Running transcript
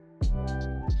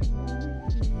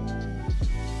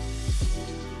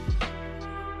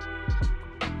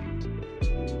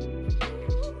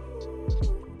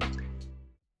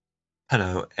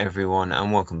Hello, everyone,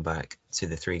 and welcome back to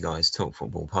the Three Guys Talk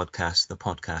Football podcast, the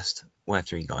podcast where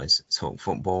three guys talk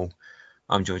football.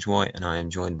 I'm George White, and I am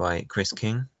joined by Chris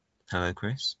King. Hello,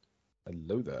 Chris.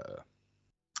 Hello there.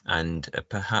 And a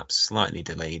perhaps slightly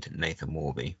delayed Nathan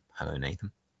Warby. Hello,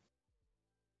 Nathan.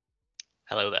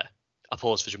 Hello there. I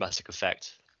paused for dramatic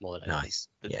effect more than anything. Nice.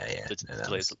 Yeah. The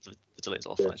delay's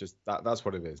all Yeah, fine. just that's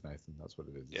what it is, Nathan. That's what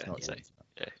it is. It's Yeah, not it's your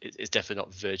It's definitely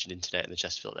not Virgin Internet in the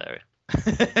Chesterfield area.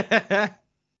 internet.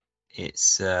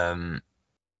 It's going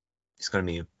to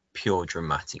be a pure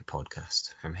dramatic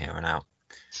podcast from here on out,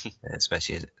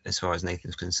 especially as far as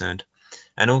Nathan's concerned.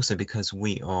 And also because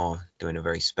we are doing a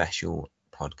very special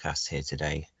podcast here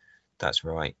today. That's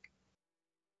right.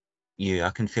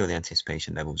 I can feel the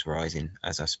anticipation levels rising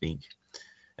as I speak.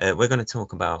 We're going to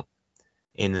talk about,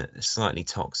 in a slightly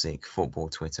toxic football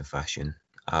Twitter fashion,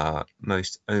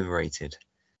 most overrated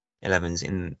 11s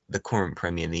in the current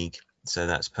Premier League. So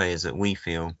that's players that we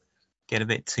feel get a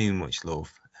bit too much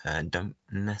love and don't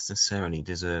necessarily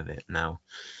deserve it. Now,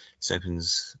 this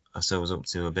opens ourselves up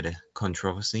to a bit of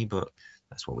controversy, but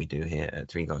that's what we do here at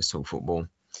Three Guys Talk Football.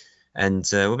 And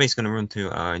we're basically going to run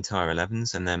through our entire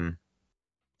 11s, and then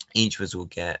each of us will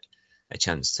get a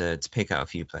chance to pick out a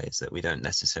few players that we don't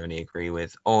necessarily agree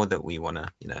with, or that we want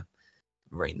to,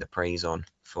 rate the praise on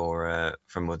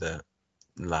from other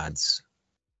lads'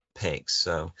 picks.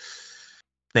 So,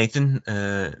 Nathan,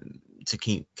 to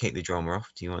kick the drama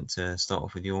off, do you want to start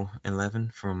off with your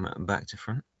 11 from back to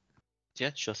front?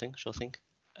 Yeah, sure thing.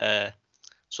 So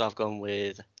I've gone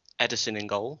with Edison in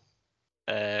goal,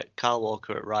 Kyle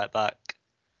Walker at right back,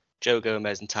 Joe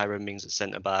Gomez and Tyrone Mings at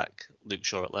centre back, Luke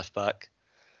Shaw at left back,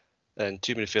 and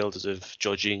two midfielders of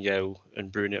Jorginho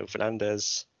and Bruno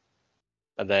Fernandes.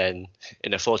 And then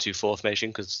in a 4-2-4 formation,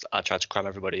 because I tried to cram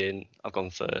everybody in, I've gone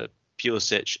for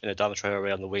Pulisic and Adama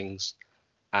Traore on the wings,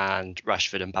 and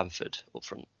Rashford and Bamford up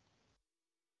front.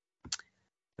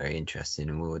 Very interesting,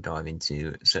 and we'll dive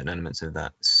into certain elements of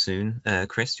that soon.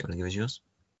 Chris, do you want to give us yours?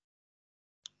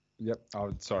 Yep.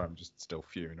 Sorry, I'm just still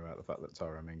fuming about the fact that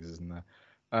Tyrone Mings isn't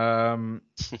there.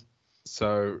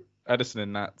 So Edison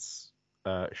and Nats,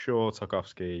 Shaw,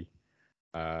 Tarkowski,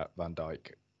 Van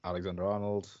Dijk,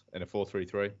 Alexander-Arnold in a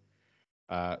 4-3-3,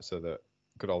 so that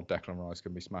good old Declan Rice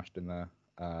can be smashed in there,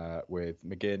 with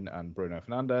McGinn and Bruno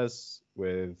Fernandes,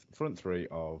 with front three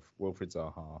of Wilfried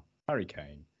Zaha, Harry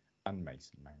Kane, and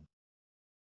Mason Mount.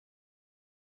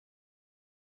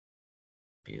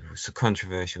 Beautiful. So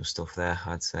controversial stuff there,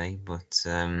 I'd say, but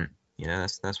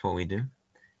that's what we do.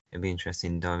 It'd be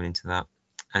interesting diving into that.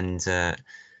 And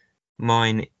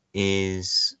mine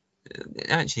is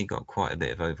actually got quite a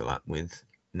bit of overlap with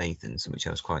Nathan's, which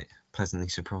I was quite pleasantly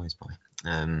surprised by.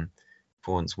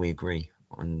 For once, we agree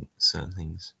on certain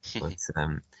things. But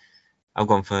I've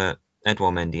gone for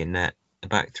Edouard Mendy in net, a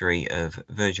back three of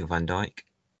Virgil van Dijk,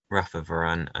 Rafa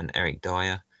Varane, and Eric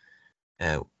Dyer.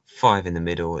 Five in the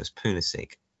middle as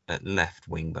Pulisic at left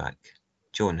wing back,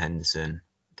 Jordan Henderson,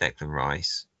 Declan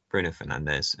Rice, Bruno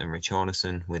Fernandes, and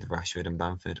Richarlison, with Rashford and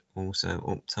Bamford also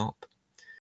up top.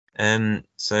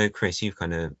 So Chris, you've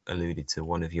kind of alluded to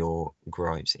one of your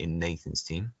gripes in Nathan's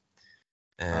team,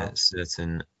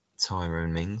 certain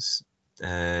Tyrone Mings. Do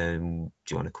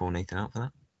you want to call Nathan out for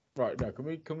that? Right. No.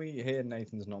 Can we hear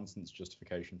Nathan's nonsense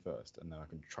justification first, and then I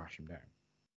can trash him down.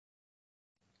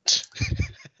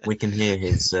 We can hear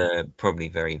his probably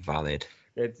very valid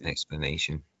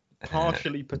explanation.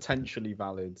 Partially, potentially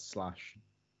valid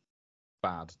 /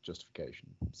 bad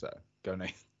justification. So go,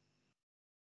 Nathan.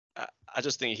 I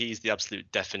just think he's the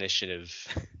absolute definition of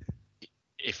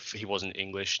if he wasn't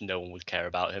English, no one would care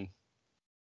about him.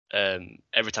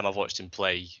 Every time I've watched him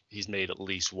play, he's made at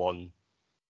least one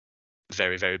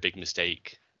very, very big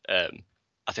mistake. I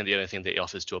think the only thing that he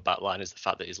offers to a back line is the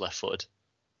fact that he's left-footed.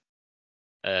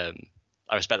 I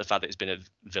respect the fact that he's been at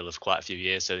Villa for quite a few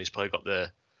years, so he's probably got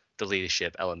the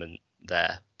leadership element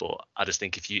there. But I just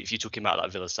think if you took him out of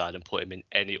that Villa side and put him in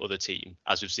any other team,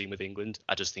 as we've seen with England,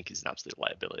 I just think he's an absolute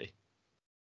liability.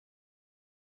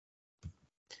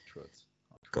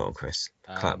 Go on, Chris.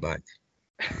 Clap back.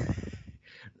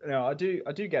 No, I do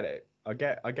get it. I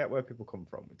get where people come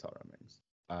from with Tyrone Mings.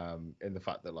 In the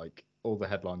fact that like all the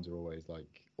headlines are always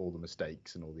like all the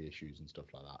mistakes and all the issues and stuff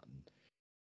like that, and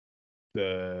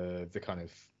the kind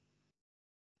of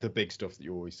the big stuff that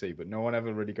you always see, but no one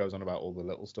ever really goes on about all the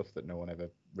little stuff that no one ever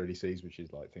really sees, which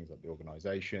is like things like the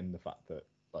organisation, the fact that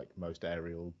like most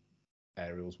aerials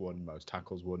won, most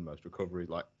tackles won, most recoveries.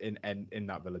 Like in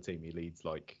that Villa team, he leads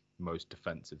like most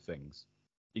defensive things.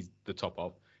 He's the top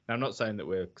of. Now, I'm not saying that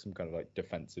we're some kind of like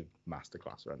defensive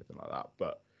masterclass or anything like that,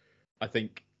 but I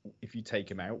think if you take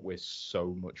him out, we're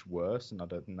so much worse, and I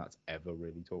don't think that's ever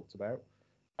really talked about.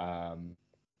 And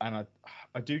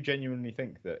I do genuinely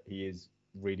think that he is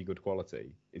really good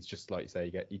quality. It's just like you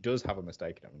say, he does have a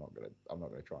mistake, and I'm not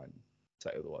gonna try and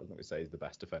say otherwise. I'm not gonna say he's the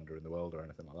best defender in the world or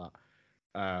anything like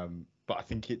that. But I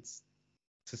think it's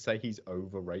to say he's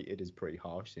overrated is pretty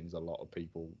harsh, since a lot of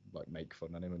people like make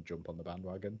fun of him and jump on the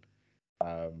bandwagon.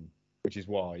 Which is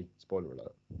why, spoiler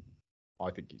alert,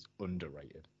 I think he's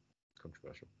underrated.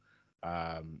 Controversial.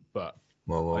 But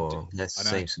Well, let's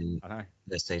save some. I know.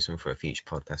 Let's save some for a future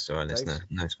podcast. All right, listener.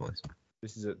 No spoilers.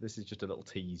 This is just a little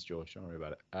tease, George. Don't worry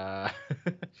about it.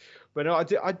 But no,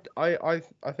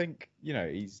 I think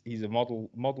he's a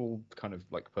model kind of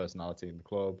like personality in the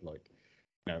club. Like,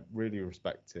 really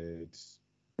respected,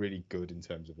 really good in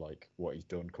terms of like what he's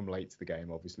done. Come late to the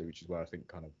game, obviously, which is where I think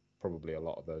kind of probably a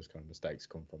lot of those kind of mistakes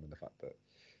come from, in the fact that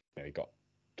he got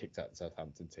kicked out of the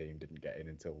Southampton team, didn't get in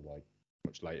until like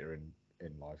much later in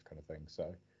life, kind of thing.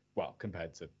 So, well,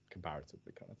 comparatively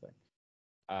kind of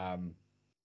thing.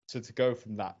 So to go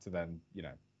from that to then,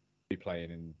 be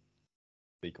playing in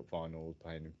League Cup finals,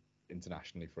 playing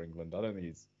internationally for England, I don't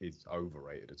think he's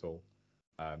overrated at all.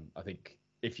 I think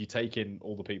if you take in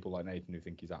all the people like Nathan who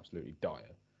think he's absolutely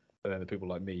dire, and then the people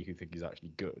like me who think he's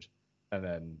actually good, and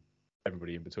then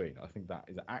everybody in between, I think that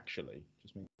is actually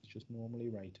just normally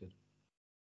rated.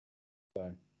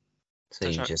 So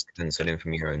you just cancel him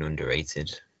from your own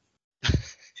underrated.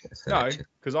 No,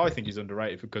 because I think he's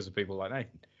underrated because of people like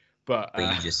Nathan. But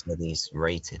you just said he's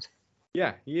rated.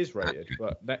 Yeah, he is rated.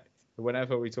 But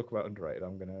whenever we talk about underrated,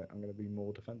 I'm gonna be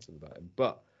more defensive about him.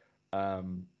 But I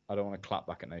don't want to clap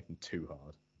back at Nathan too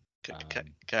hard.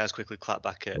 Can I just quickly clap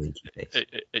back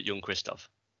at young Christoph?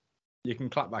 You can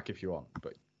clap back if you want,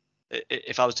 but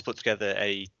if I was to put together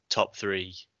a top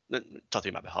three might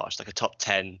be harsh, like a top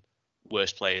 10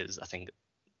 worst players, I think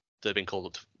that have been called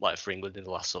up like for England in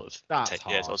the last sort of 10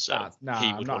 years or so,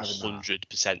 he would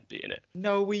 100% be in it.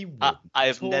 No, he would.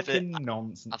 I've never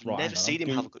seen him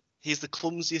have a good. He's the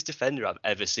clumsiest defender I've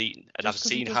ever seen, and I've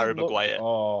seen Harry Maguire.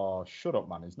 Oh, shut up,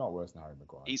 man! He's not worse than Harry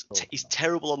Maguire. He's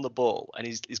terrible on the ball, and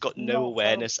he's got no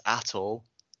awareness at all.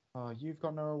 Oh, you've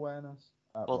got no awareness.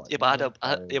 Well, right, yeah, but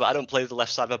I don't play the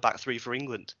left side of a back three for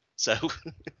England, so.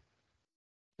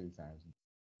 2000.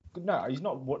 No, he's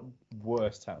not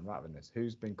worse talent than this.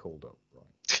 Who's been called up? Right.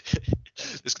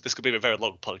 This could be a very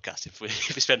long podcast if we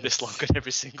spend this long on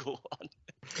every single one.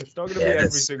 It's not going to be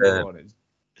every single one.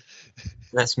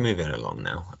 Let's move it along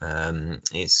now.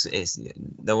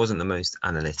 There wasn't the most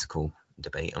analytical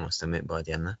debate, I must admit, by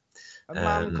the end there. A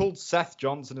man called Seth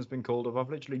Johnson has been called up. I've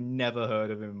literally never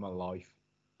heard of him in my life.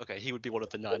 Okay, he would be one of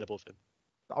the 9 above him.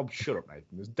 Oh, shut up, Nathan.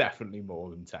 There's definitely more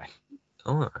than 10.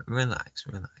 All right, relax.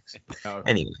 No,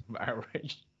 anyway,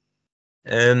 outrage.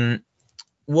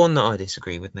 One that I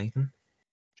disagree with, Nathan,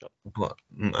 sure. But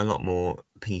a lot more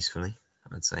peacefully,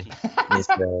 I'd say,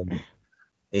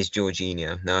 is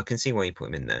Jorginho. Now I can see why you put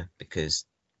him in there, because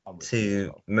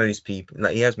to most people,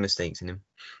 like, he has mistakes in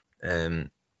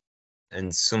him,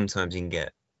 and sometimes he can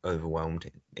get overwhelmed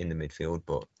in the midfield.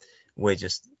 But we're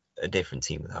just a different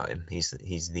team without him. He's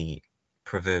the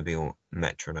proverbial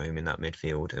metronome in that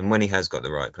midfield, and when he has got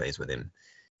the right players with him,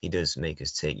 he does make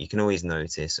us tick. You can always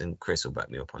notice, and Chris will back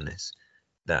me up on this,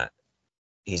 that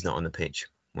he's not on the pitch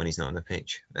when he's not on the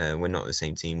pitch. We're not the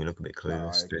same team. We look a bit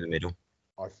clueless through the middle.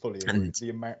 I fully agree.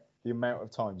 The amount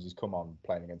of times he's come on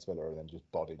playing against Villa and then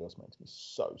just bodied us makes me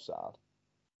so sad.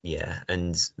 Yeah,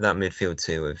 and that midfield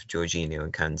two of Jorginho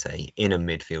and Kante in a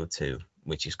midfield two,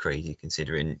 which is crazy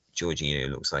considering Jorginho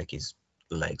looks like his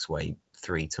legs weigh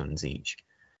 3 tons each.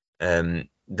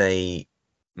 They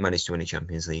managed to win a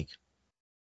Champions League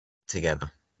together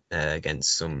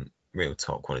against some real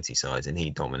top quality sides, and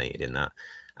he dominated in that.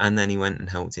 And then he went and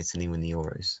helped Italy win the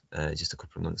Euros just a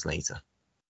couple of months later.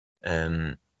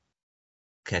 Care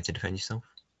to defend yourself?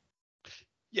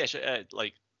 Yeah, sure,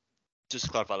 like, just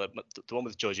to clarify, the one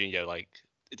with Jorginho, like,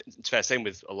 it's fair, same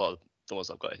with a lot of the ones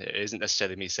I've got in here. It isn't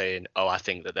necessarily me saying, oh, I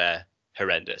think that they're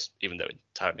horrendous, even though in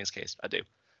Tyrone Mings' case, I do.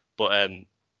 But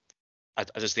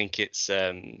I just think it's,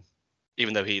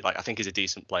 even though I think he's a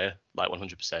decent player, like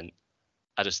 100%,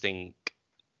 I just think,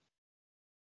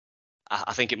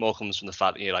 I think it more comes from the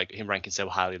fact that, like, him ranking so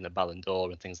highly in the Ballon d'Or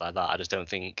and things like that. I just don't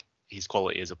think his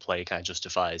quality as a player kind of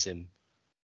justifies him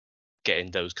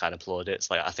getting those kind of plaudits.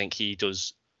 Like, I think he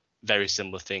does very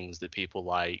similar things that people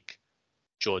like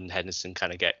Jordan Henderson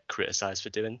kind of get criticised for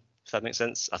doing, if that makes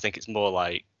sense. I think it's more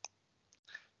like,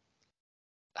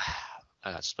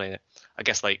 I'll explain it. I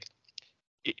guess, like,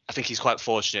 I think he's quite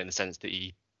fortunate in the sense that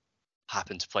he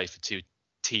happened to play for 2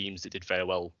 teams that did very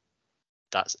well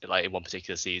that's like in one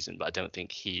particular season, but I don't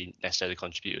think he necessarily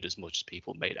contributed as much as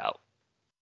people made out.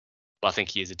 But I think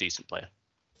he is a decent player.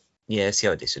 Yeah, see,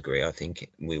 I disagree. I think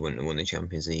we wouldn't have won the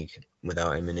Champions League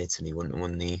without him in it, and he wouldn't have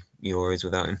won the Euros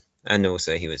without him. And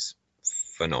also, he was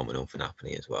phenomenal for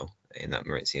Napoli as well in that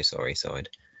Maurizio Sarri side,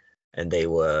 and they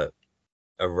were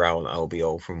a Raul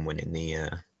Albiol from winning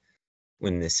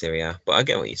the Serie A. But I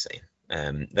get what you're saying.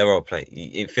 There are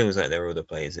it feels like there are other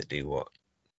players that do what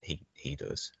he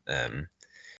does.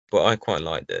 But I quite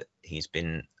like that he's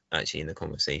been actually in the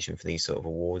conversation for these sort of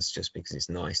awards, just because it's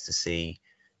nice to see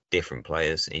different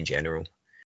players in general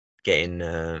getting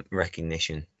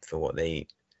recognition for what they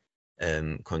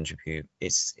contribute.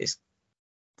 It's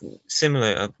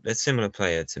similar. A similar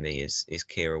player to me is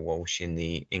Kira Walsh in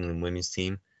the England women's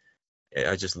team.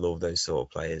 I just love those sort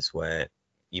of players where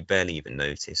you barely even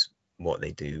notice what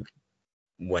they do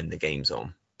when the game's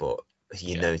on, but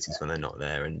you notice when they're not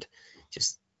there, and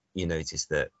just you notice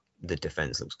that the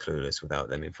defense looks clueless without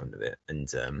them in front of it. And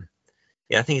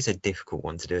I think it's a difficult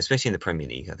one to do, especially in the Premier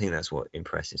League. I think that's what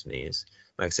impresses me is,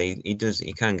 like I say,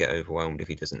 he can get overwhelmed if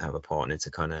he doesn't have a partner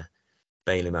to kind of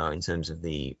bail him out in terms of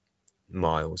the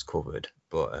miles covered.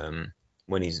 But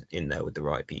when he's in there with the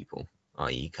right people,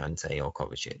 i.e. Kante or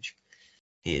Kovacic,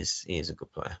 he is a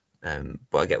good player.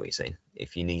 But I get what you're saying.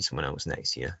 If you need someone else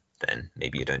next year, then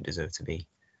maybe you don't deserve to be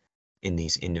in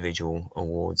these individual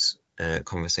awards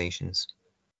conversations.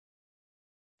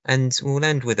 And we'll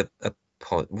end with a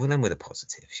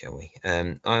positive, shall we?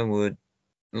 I would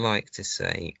like to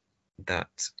say that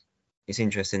it's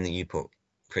interesting that you put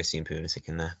Christian Pulisic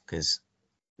in there, because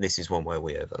this is one where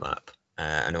we overlap,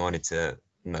 and I wanted to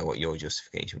know what your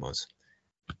justification was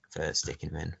for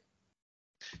sticking him in.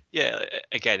 Yeah,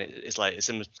 again, it's like it's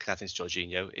similar kind of thing to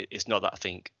Jorginho. It's not that I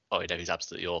think, he's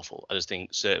absolutely awful. I just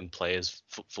think certain players,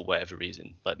 for whatever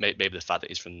reason, like maybe the fact that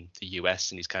he's from the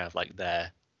US and he's kind of like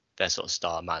their sort of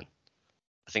star man.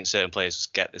 I think certain players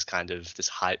just get this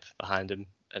hype behind him,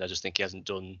 and I just think he hasn't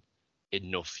done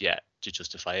enough yet to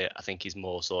justify it. I think he's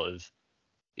more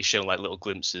he's shown like little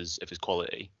glimpses of his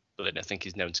quality, but then I think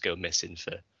he's known to go missing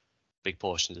for big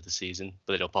portions of the season.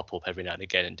 But then he'll pop up every now and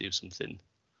again and do something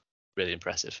really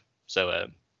impressive. So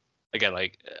again,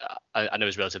 like I know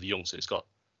he's relatively young, so he's got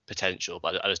potential,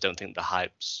 but I just don't think the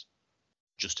hype's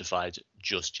justified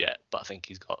just yet. But I think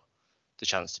he's got the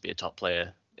chance to be a top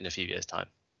player in a few years' time.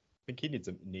 I think he needs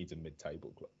a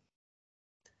mid-table club.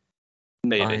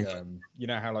 Maybe. You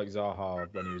know how like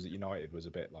Zaha when he was at United was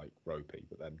a bit like ropey,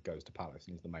 but then goes to Palace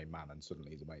and he's the main man and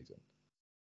suddenly he's amazing.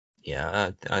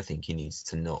 Yeah, I think he needs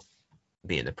to not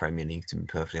be in the Premier League, to be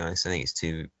perfectly honest. I think it's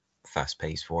too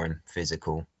fast-paced for him,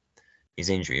 physical. His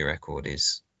injury record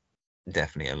is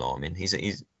definitely alarming.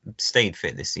 He's stayed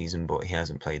fit this season, but he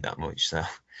hasn't played that much, so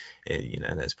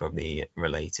that's probably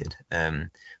related. But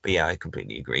yeah, I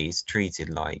completely agree. He's treated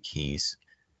like he's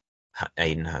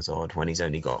Eden Hazard when he's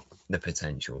only got the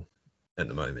potential at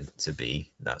the moment to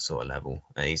be that sort of level.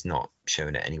 He's not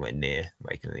shown it anywhere near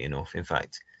regularly enough. In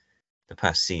fact, the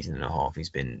past season and a half, he's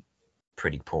been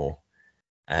pretty poor.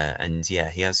 And yeah,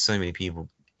 he has so many people,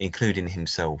 including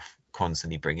himself,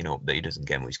 constantly bringing up that he doesn't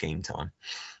get much game time.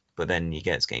 But then he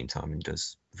gets game time and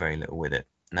does very little with it.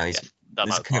 Now,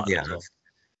 there's a caveat.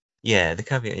 The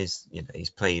caveat is, he's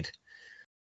played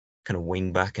kind of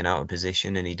wing back and out of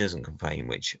position, and he doesn't complain,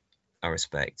 which I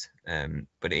respect.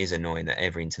 But it is annoying that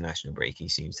every international break he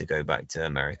seems to go back to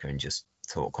America and just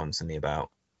talk constantly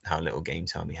about how little game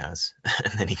time he has,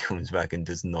 and then he comes back and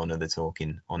does none of the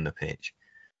talking on the pitch.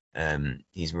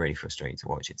 He's really frustrating to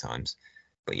watch at times.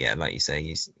 But yeah, like you say,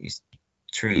 he's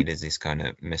treated as this kind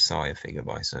of messiah figure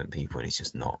by certain people, and it's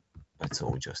just not at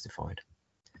all justified.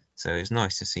 So it's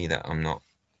nice to see that I'm not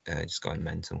just going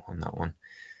mental on that one.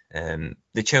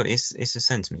 It's a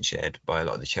sentiment shared by a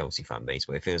lot of the Chelsea fan base,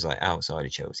 where it feels like outside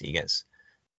of Chelsea he gets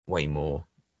way more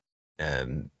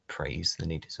praise than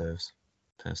he deserves,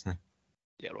 personally.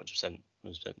 Yeah, 100%.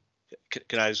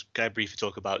 Can I briefly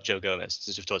talk about Joe Gomez,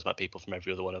 since we've talked about people from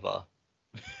every other one of our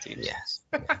teams? Yes.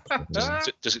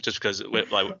 just because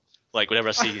like whenever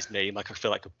I see his name, like I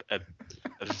feel like a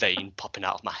vein popping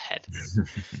out of my head.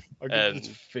 I can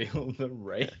just feel the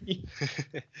rain.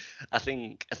 I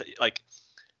think like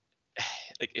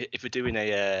if we're doing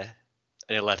an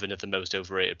 11 of the most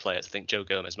overrated players, I think Joe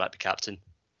Gomez might be captain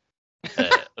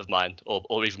of mine,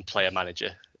 or even player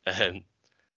manager.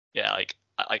 Like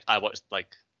I watched I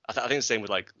think the same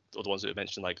with like all the ones that we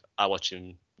mentioned. Like I watch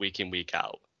him week in, week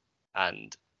out,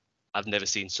 and I've never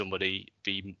seen somebody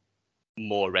be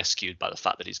more rescued by the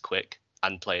fact that he's quick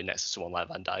and playing next to someone like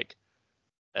Van Dijk.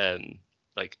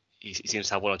 Like he seems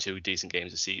to have one or two decent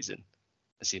games a season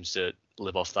and seems to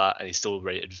live off that, and he's still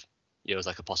rated as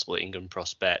like a possible England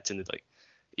prospect, and like,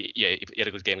 he had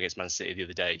a good game against Man City the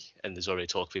other day, and there's already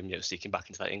talk of him, sneaking back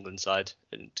into that England side,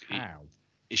 and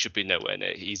he should be nowhere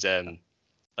near. He's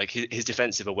like his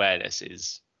defensive awareness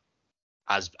is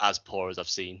as poor as I've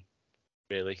seen,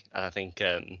 really, and I think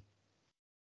I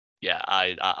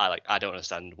don't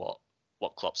understand what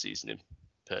Klopp sees in him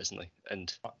personally,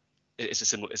 and it's a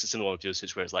similar one with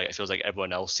Pulisic, where it's like it feels like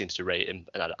everyone else seems to rate him,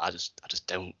 and I just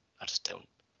don't.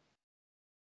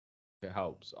 It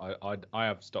helps. I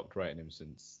have stopped rating him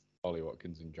since Ollie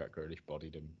Watkins and Jack Grealish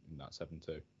bodied him in that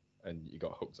 7-2, and you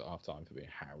got hooked at half time for being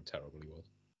how terrible he was.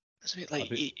 Like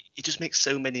he just makes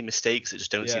so many mistakes that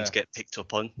just don't seem to get picked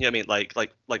up on. You know what I mean?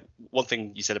 Like one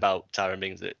thing you said about Tyrone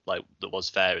Mings that was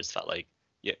fair is that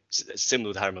it's similar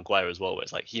with Harry Maguire as well, where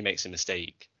it's like he makes a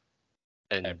mistake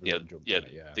and they're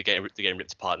getting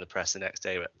ripped apart in the press the next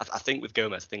day. But I think with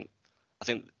Gomez, I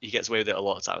think he gets away with it a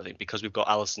lot of time. I think because we've got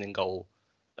Alisson in goal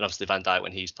and obviously Van Dijk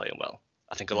when he's playing well.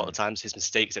 I think a lot of times his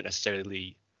mistakes don't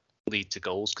necessarily lead to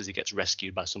goals because he gets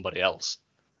rescued by somebody else.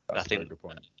 That's a very good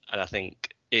point. And I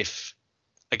think if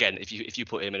you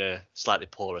put him in a slightly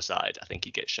poorer side, I think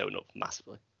he gets shown up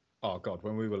massively. Oh God,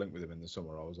 when we were linked with him in the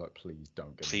summer, I was like, please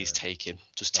don't get him. Please take him.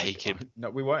 Just take him. No,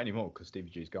 we weren't anymore because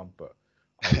Stevie G's gone, but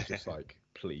I was just like,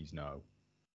 please no.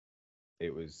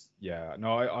 It was,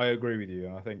 no, I agree with you,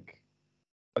 and I think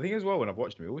as well when I've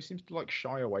watched him, he always seems to like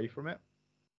shy away from it.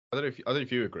 I don't know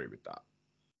if you agree with that.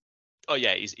 Oh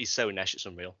yeah, he's so nesh, it's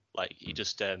unreal. Like he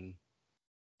just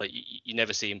like you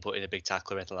never see him put in a big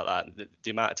tackle or anything like that.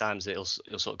 The amount of times that he'll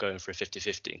sort of go in for a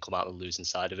 50-50 and come out on the losing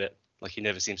side of it. Like he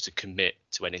never seems to commit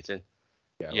to anything.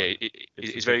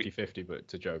 It's very 50-50, but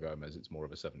to Joe Gomez, it's more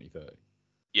of a 70-30.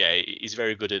 Yeah, he's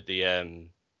very good at the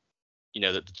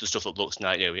the stuff that looks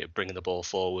nice, bringing the ball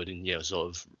forward and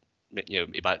sort of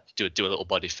he might do a little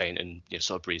body feint and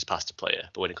sort of breeze past a player.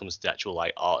 But when it comes to the actual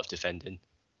like art of defending,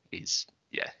 he's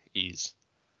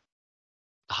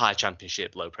a high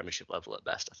championship, low Premiership level at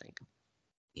best, I think.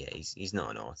 Yeah, he's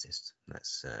not an artist.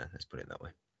 Let's put it that way.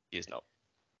 He is not.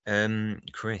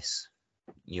 Chris,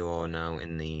 you're now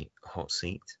in the hot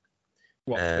seat.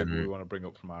 What people we want to bring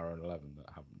up from our own 11 that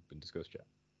haven't been discussed yet?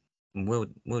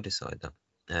 We'll decide that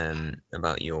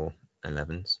about your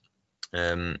 11s.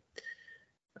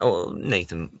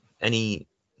 Nathan, any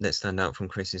that stand out from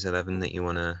Chris's 11 that you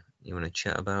wanna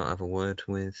chat about? Have a word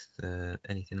with?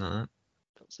 Anything like that?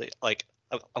 So, like,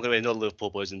 I'm going to be another Liverpool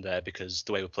boys in there because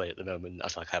the way we play at the moment, I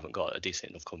feel like I haven't got a decent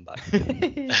enough comeback.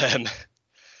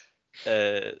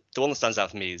 The one that stands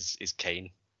out for me is Kane.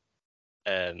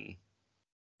 I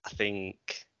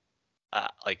think,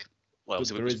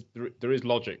 there is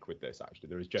logic with this actually.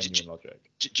 There is genuine logic.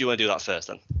 Do you want to do that first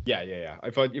then? Yeah.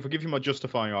 If I give you my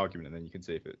justifying argument, and then you can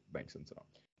see if it makes sense or not.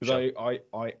 Because sure.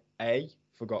 I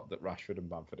forgot that Rashford and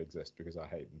Bamford exist because I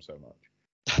hate them so much.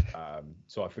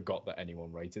 So I forgot that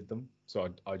anyone rated them. So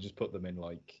I just put them in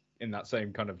that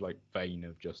same kind of like vein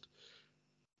of just,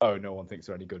 oh, no one thinks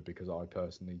they're any good because I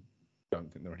personally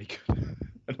don't think they're any good.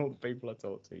 And all the people I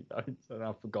talk to don't. So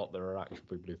I forgot there are actual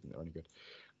people who think they're any good.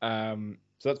 So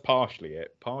that's partially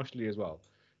it. Partially as well,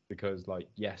 because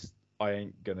yes, I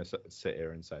ain't gonna sit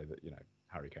here and say that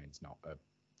Harry Kane's not a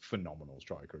phenomenal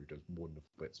striker who does wonderful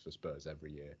bits for Spurs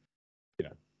every year.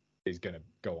 Is going to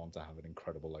go on to have an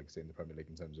incredible legacy in the Premier League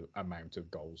in terms of amount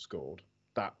of goals scored.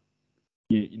 That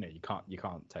you can't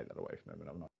take that away from him, and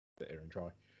I'm not sit here and try.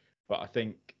 But I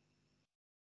think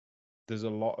there's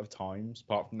a lot of times,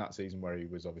 apart from that season where he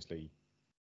was obviously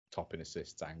top in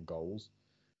assists and goals,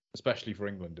 especially for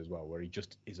England as well, where he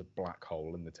just is a black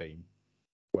hole in the team.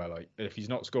 Where if he's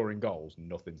not scoring goals,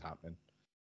 nothing's happening.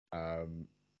 And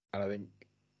I think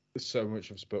so much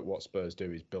of what Spurs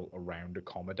do is built around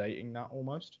accommodating that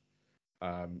almost.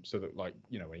 So that when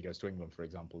he goes to England, for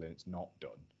example, and it's not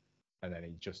done, and then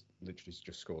he just literally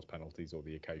just scores penalties or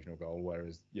the occasional goal.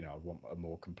 Whereas I want a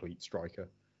more complete striker,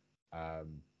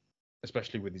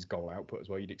 especially with his goal output as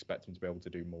well. You'd expect him to be able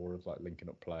to do more of linking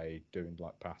up play, doing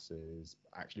passes,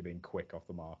 actually being quick off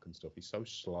the mark and stuff. He's so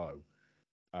slow,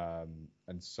 and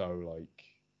so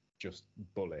just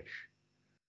bullish.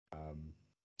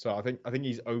 So I think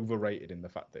he's overrated in the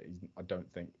fact that I don't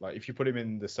think if you put him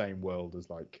in the same world as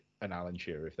an Alan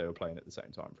Shearer if they were playing at the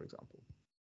same time, for example,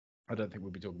 I don't think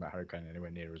we'd be talking about Harry Kane anywhere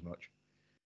near as much.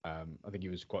 I think he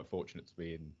was quite fortunate to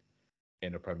be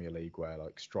in a Premier League where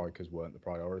strikers weren't the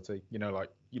priority. You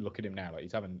look at him now,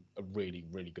 he's having a really,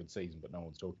 really good season, but no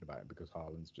one's talking about it because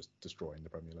Haaland's just destroying the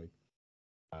Premier League.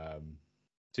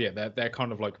 So yeah, they're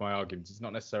kind of my arguments. It's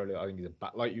not necessarily I think he's a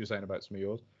bad, like you were saying about some of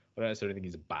yours. I don't necessarily think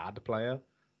he's a bad player.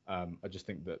 I just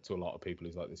think that to a lot of people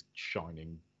he's this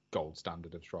shining gold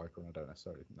standard of striker, and I don't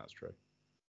necessarily think that's true.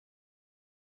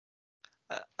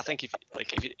 I think if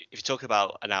you talk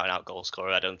about an out-and-out goal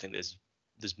scorer, I don't think there's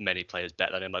many players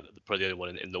better than him. Like, probably the only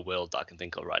one in the world that I can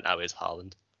think of right now is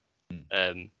Haaland.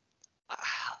 Do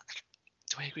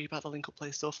I agree about the link-up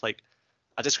play stuff? Like,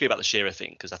 I disagree about the Shearer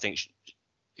thing because I think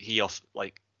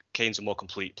Kane's a more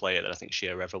complete player than I think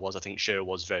Shearer ever was. I think Shearer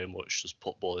was very much just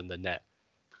put ball in the net.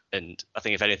 And I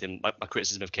think if anything, my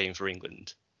criticism of Kane for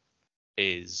England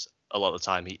is a lot of the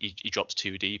time he drops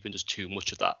too deep and does too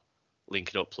much of that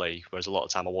linking up play. Whereas a lot of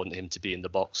the time I want him to be in the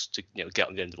box to get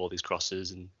on the end of all these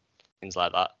crosses and things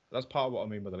like that. That's part of what I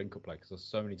mean by the link up play, because there's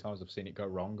so many times I've seen it go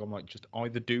wrong. I'm like, just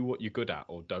either do what you're good at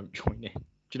or don't join in.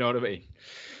 Do you know what I mean?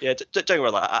 Yeah, don't get me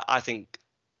wrong. I think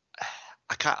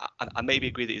I maybe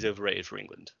agree that he's overrated for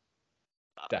England.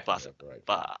 Definitely overrated.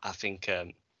 But I think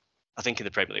in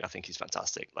the Premier League, I think he's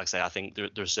fantastic. Like I say, I think there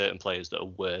are certain players that are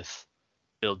worth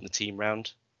building a team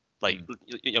around. Like,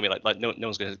 you know what I mean? Like no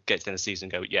one's going to get to the end of the season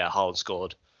and go, yeah, Haaland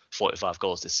scored 45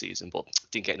 goals this season, but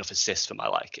didn't get enough assists for my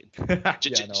liking. Do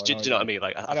you know what I mean?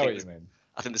 Like, I know what you mean.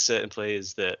 I think there's certain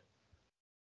players that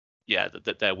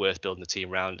they're worth building a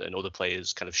team around, and other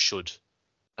players kind of should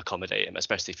accommodate him,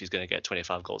 especially if he's going to get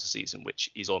 25 goals a season, which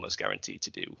he's almost guaranteed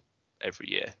to do every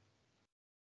year.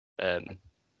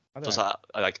 Plus, I've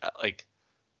heard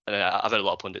a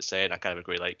lot of pundits say, and I kind of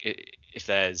agree. Like, if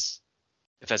there's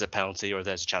a penalty or if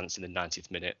there's a chance in the 90th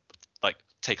minute, like,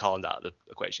 take Haaland out of the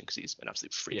equation because he's an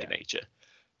absolute freak of nature.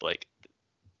 But like,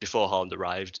 before Haaland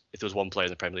arrived, if there was one player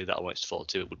in the Premier League that I wanted to fall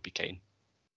to, it would be Kane.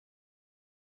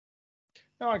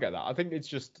 No, I get that. I think it's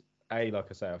just like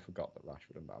I say, I forgot that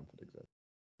Rashford and Bamford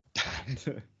exist.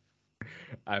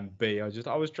 And B, I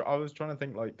was trying to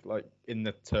think like in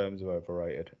the terms of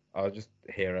overrated. I just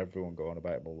hear everyone go on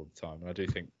about him all the time, and I do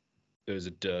think there's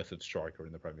a dearth of striker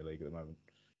in the Premier League at the moment.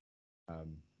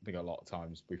 I think a lot of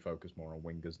times we focus more on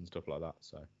wingers and stuff like that.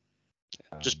 So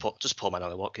just poor man on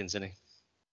the Watkins, isn't he?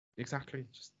 Exactly.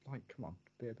 Just like, come on,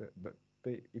 be a bit. But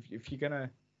if you're gonna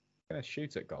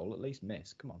shoot at goal, at least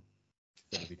miss. Come on,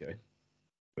 what are we doing?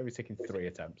 We're taking 3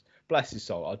 attempts. Bless his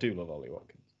soul. I do love Ollie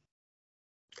Watkins.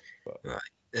 But... Right.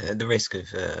 The risk of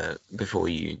before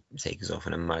you take us off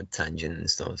on a mad tangent and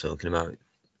start talking about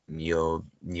you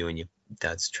and your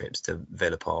dad's trips to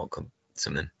Villa Park or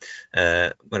something,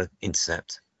 I'm gonna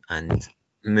intercept and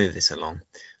move this along.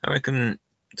 I reckon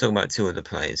talking about 2 other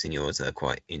players in yours that are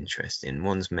quite interesting.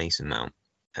 One's Mason Mount,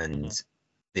 and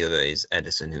the other is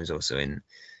Ederson, who's also in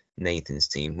Nathan's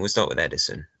team. We'll start with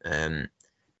Ederson.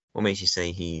 What makes you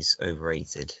say he's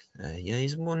overrated?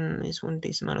 He's won a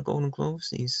decent amount of Golden Gloves.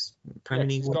 He's Premier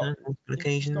League winner on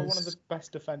occasions. He's got one of the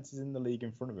best defences in the league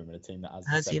in front of him in a team that has.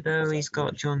 Has he though? He's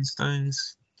got John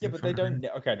Stones. Yeah, but they don't.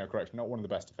 Okay, no, correction. Not one of the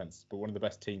best defences, but one of the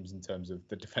best teams in terms of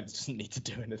the defence doesn't need to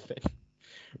do anything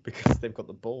because they've got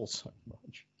the ball so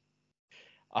much.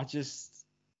 I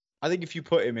think if you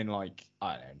put him in like,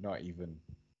 I don't know, not even.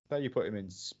 Say you put him in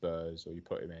Spurs or you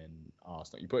put him in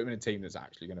Arsenal, you put him in a team that's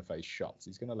actually going to face shots,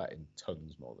 he's going to let in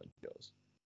tons more than he does.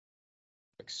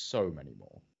 Like, so many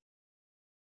more.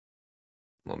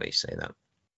 What makes you say that?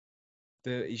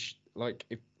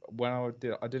 When I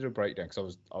did a breakdown,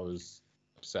 because I was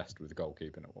obsessed with the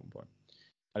goalkeeping at one point.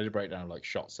 I did a breakdown of like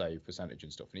shot save percentage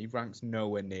and stuff, and he ranks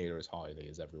nowhere near as highly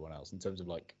as everyone else in terms of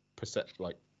like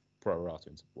pro rata,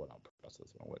 well, not pro rata, that's the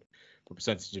wrong word, but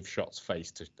percentage of shots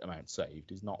faced to amount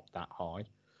saved is not that high.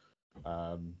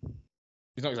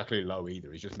 He's not exactly low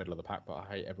either. He's just middle of the pack. But I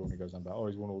hate everyone who goes on about,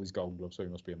 he's won all these Golden Gloves, so he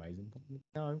must be amazing. But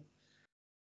no,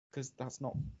 because that's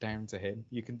not down to him.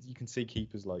 You can see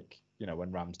keepers like,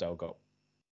 when Ramsdale got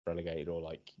relegated, or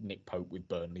like Nick Pope with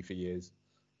Burnley for years,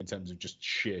 in terms of just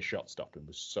sheer shot stopping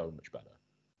was so much better.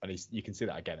 And you can see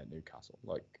that again at Newcastle,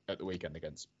 like at the weekend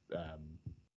against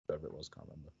whoever it was, can't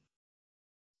remember.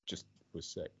 Just was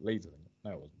sick. Leeds, I think.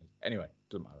 No, it wasn't. Anyway,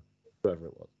 doesn't matter. Whoever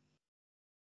it was.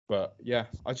 But yeah,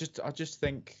 I just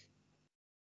think,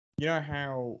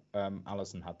 how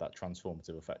Alisson had that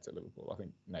transformative effect at Liverpool. I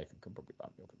think Nathan can probably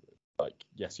back me up a bit. Like,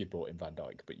 yes, you brought in Van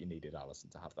Dijk, but you needed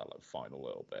Alisson to have that like final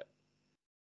little bit.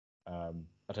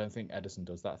 I don't think Ederson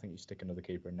does that. I think you stick another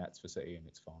keeper in nets for City and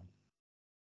it's fine.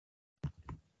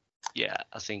 Yeah,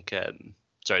 I think.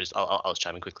 Sorry, I'll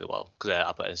chime in quickly because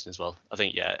I put Ederson as well. I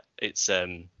think it's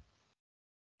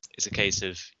a case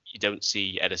of you don't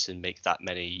see Ederson make that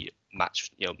many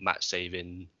match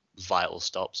saving vital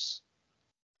stops.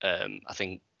 I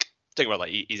think don't get me wrong,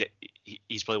 like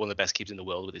he's probably one of the best keepers in the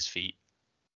world with his feet,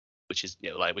 which is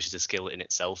which is a skill in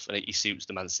itself, and he suits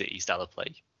the Man City style of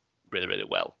play really, really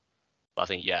well. But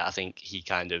I think he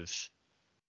kind of,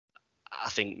 I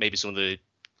think maybe some of the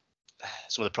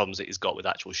problems that he's got with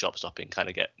actual shot stopping kind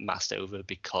of get masked over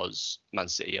because Man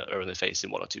City are only facing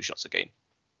 1 or 2 shots a game.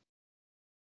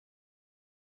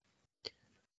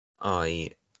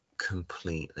 I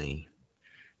completely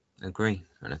agree,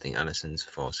 and I think Alisson's a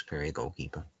far superior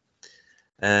goalkeeper.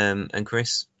 And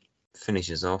Chris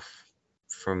finishes off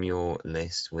from your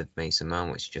list with Mason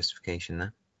Mount. What's your justification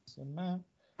there?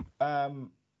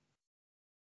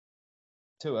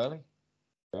 Too early, to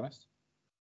be honest.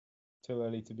 Too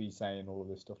early to be saying all of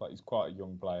this stuff. Like, he's quite a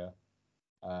young player.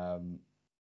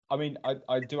 I mean,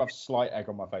 I do have slight egg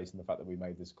on my face in the fact that we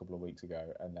made this a couple of weeks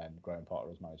ago, and then Graham Potter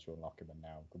has managed to unlock him, and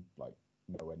now like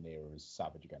nowhere near as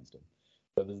savage against him.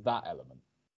 So there's that element.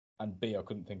 And B, I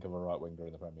couldn't think of a right winger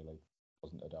in the Premier League. It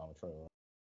wasn't Adama Traore,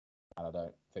 and I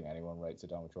don't think anyone rates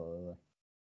Adama Traore.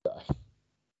 So.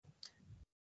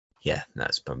 Yeah,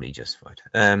 that's probably justified.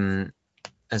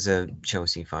 As a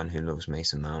Chelsea fan who loves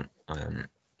Mason Mount, I am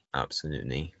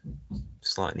absolutely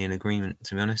slightly in agreement,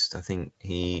 to be honest. I think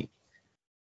he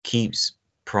keeps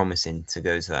promising to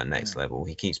go to that next level.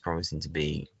 He keeps promising to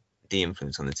be the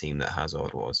influence on the team that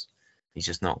Hazard was. He's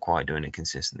just not quite doing it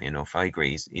consistently enough. I agree.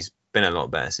 He's been a lot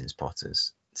better since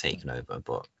Potter's taken over,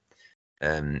 but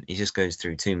he just goes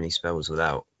through too many spells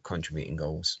without contributing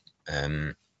goals.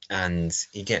 And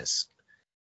he gets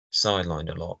sidelined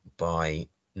a lot by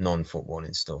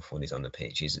non-footballing stuff when he's on the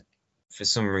pitch. He's, for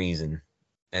some reason,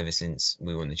 ever since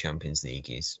we won the Champions League,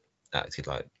 he's acted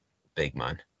like big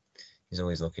man. He's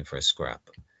always looking for a scrap,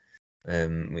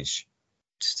 which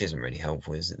just isn't really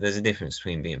helpful. There's a difference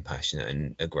between being passionate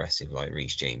and aggressive like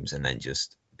Reece James and then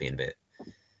just being a bit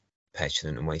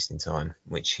petulant and wasting time,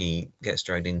 which he gets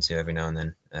dragged into every now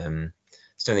and then.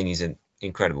 Still think he's an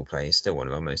incredible player. He's still one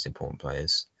of our most important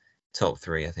players. Top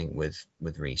three, I think, with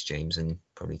Reece James and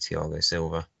probably Thiago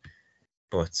Silva.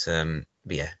 But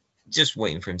yeah, just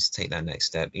waiting for him to take that next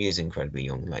step. He is incredibly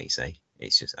young, like you say.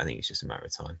 I think it's just a matter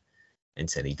of time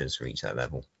until he does reach that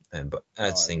level. But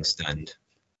as things stand,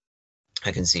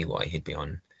 I can see why he'd be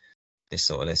on this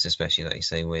sort of list, especially, like you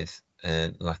say, with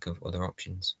lack of other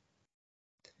options.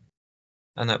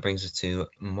 And that brings us to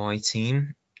my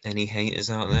team. Any haters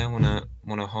out there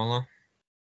wanna holler?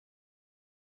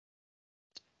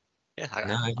 Yeah,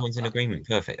 No, everyone's in agreement.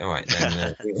 Perfect. All right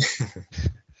then.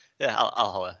 Yeah,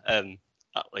 I'll holler. I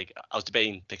was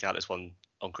debating picking out this one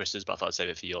on Chris's, but I thought I'd save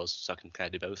it for yours, so I can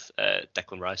kind of do both.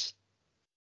 Declan Rice.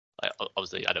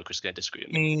 Obviously, I know Chris is going to disagree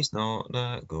with me. He's not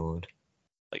that good.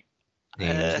 Like,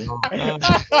 He's not I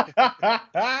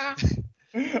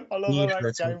love People how are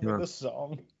that came talking with about- the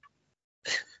song.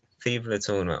 People are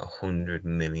talking about £100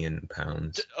 million.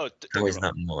 How is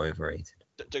that not overrated?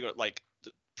 like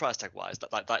price tag wise,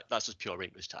 that's just pure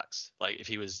English tax. Like if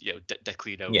he was,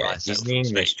 Declino Yeah, Rice, he's out the from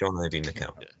English Spain. John Obi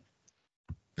Mikel. Yeah.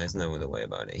 There's no other way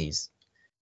about it.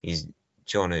 He's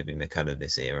John Obi Mikel of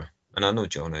this era, and I know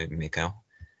John Obi Mikel,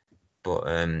 but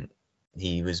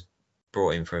he was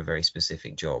brought in for a very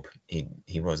specific job.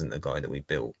 He wasn't the guy that we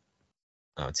built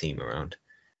our team around,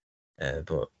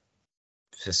 but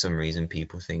for some reason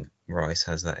people think Rice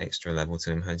has that extra level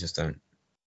to him. I just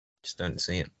don't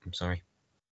see it. I'm sorry.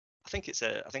 I think it's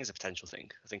a potential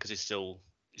thing. I think because he's still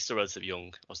relatively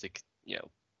young. Obviously,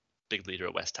 big leader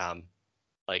at West Ham.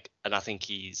 And I think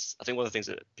one of the things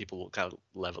that people kind of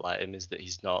level at him is that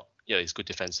he's not, he's good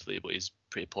defensively, but he's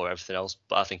pretty poor at everything else.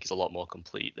 But I think he's a lot more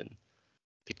complete than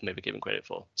people maybe give him credit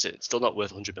for. So it's still not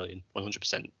worth 100 million,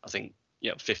 100%. I think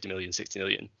 50 million, 60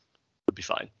 million would be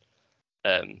fine.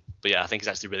 But yeah, I think he's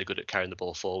actually really good at carrying the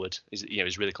ball forward.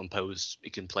 He's really composed. He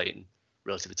can play in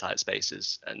relatively tight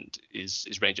spaces, and his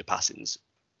range of passing's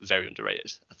very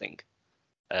underrated, I think.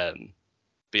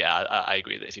 But yeah, I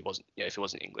agree that if he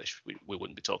wasn't English, we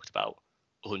wouldn't be talking about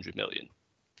 100 million.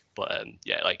 But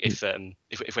yeah, like if when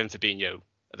Fabinho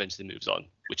eventually moves on,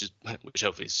 which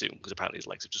hopefully is soon, because apparently his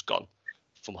legs have just gone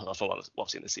from what I've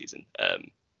seen this season,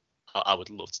 I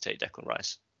would love to take Declan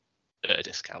Rice at a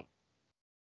discount.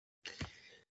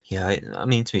 Yeah, I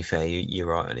mean, to be fair, you're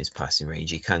right on his passing range.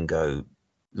 He can go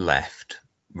left,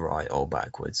 right, or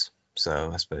backwards.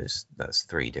 So I suppose that's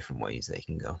 3 different ways they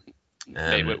can go.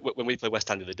 Mate, when we played West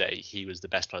Ham the other day, he was the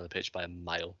best player on the pitch by a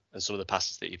mile, and some of the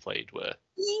passes that he played were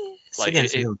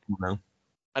against Liverpool, though.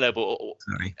 I know, but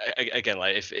Sorry. Again,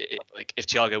 if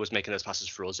Thiago was making those passes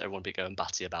for us, everyone would be going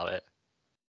batty about it.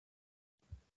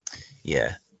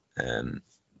 Yeah,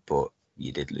 but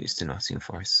you did lose to Nottingham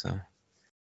Forest, so.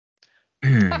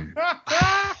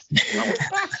 that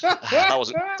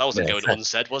wasn't going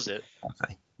unsaid, was it?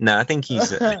 Okay. No, I think he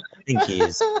is.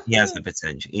 He has the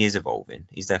potential. He is evolving.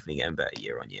 He's definitely getting better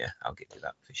year on year. I'll give you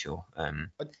that for sure.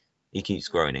 He keeps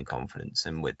growing in confidence,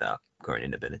 and with that, growing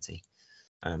in ability.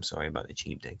 I'm sorry about the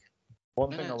cheap dig.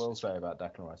 One thing I will say about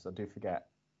Declan Rice, I do forget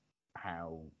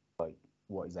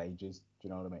what his age is. Do you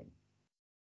know what I mean?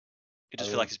 It does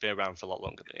feel like he's been around for a lot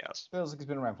longer than he has. Feels like he's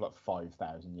been around for like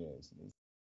 5,000 years, and he's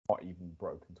not even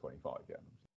broken 25 yet.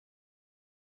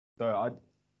 So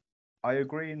I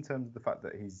agree in terms of the fact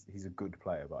that he's a good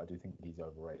player, but I do think he's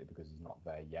overrated because he's not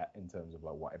there yet in terms of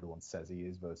like what everyone says he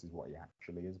is versus what he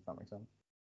actually is. If that makes sense.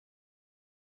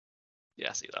 Yeah,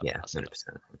 I see that. Yeah, I see 100%.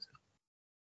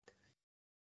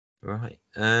 Right.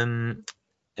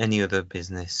 Any other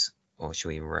business, or should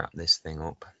we wrap this thing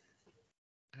up?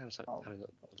 that. I'm sorry, Oh. having a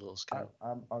little scan.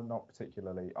 I'm not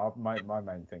particularly. My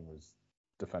main thing was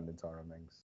defending Tyrone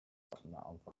Mings. Apart from that,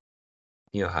 I'm fine.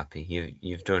 You're happy.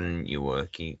 You've done your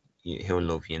work. He'll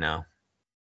love you now.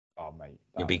 Oh mate,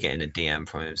 You'll that be was- getting a DM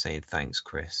from him saying thanks,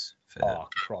 Chris, for Oh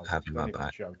Christ! having my Don't even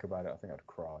back. joke about it. I think I'd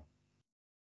cry.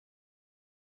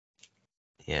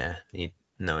 Yeah,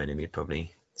 knowing him, he'd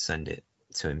probably send it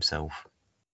to himself.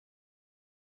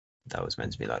 That was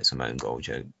meant to be like some own goal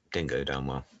joke. Didn't go down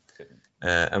well.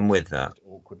 And with that, Just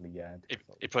awkwardly yawned.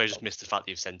 He probably just missed the fact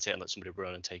that you've sent it and let somebody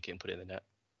run and take it and put it in the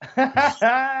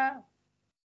net.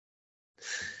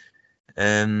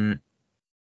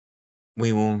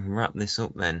 we will wrap this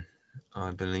up then,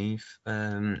 I believe.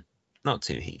 Not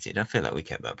too heated. I feel like we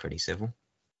kept that pretty civil.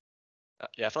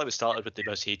 Yeah, I feel like we started with the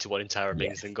most heated one in Tyron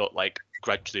Mings and got like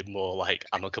gradually more like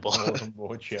amicable.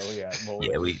 more chill, yeah. More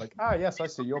Yeah, we- like, yes, I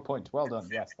see your point. Well done.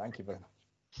 Yes, thank you very much.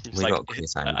 It's We like, got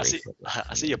Chris angry.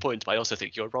 I see your point, but I also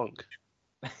think you're wrong.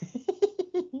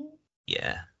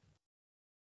 Yeah.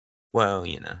 Well,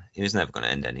 he was never going to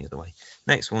end any other way.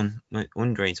 Next one,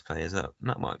 underage players. That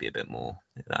might be a bit more.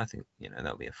 I think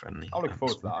that'll be a friendly. I look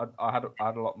forward to that. I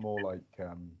had a lot more like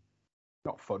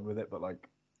not fun with it, but like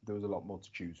there was a lot more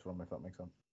to choose from, if that makes sense.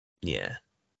 Yeah.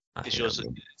 Is yours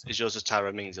as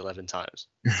Tyron Mings 11 times?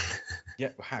 Yeah.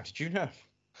 How did you know?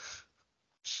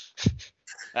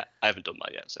 I haven't done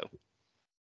that yet, so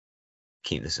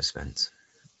Keep the suspense.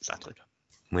 exactly.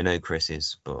 We know Chris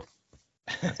is, but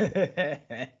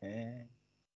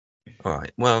all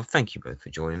right. Well, thank you both for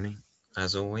joining me.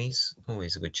 As always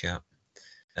a good chat.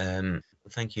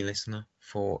 Thank you, listener,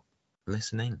 for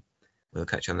listening. We'll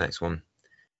catch you on the next one.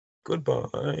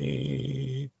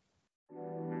 Goodbye.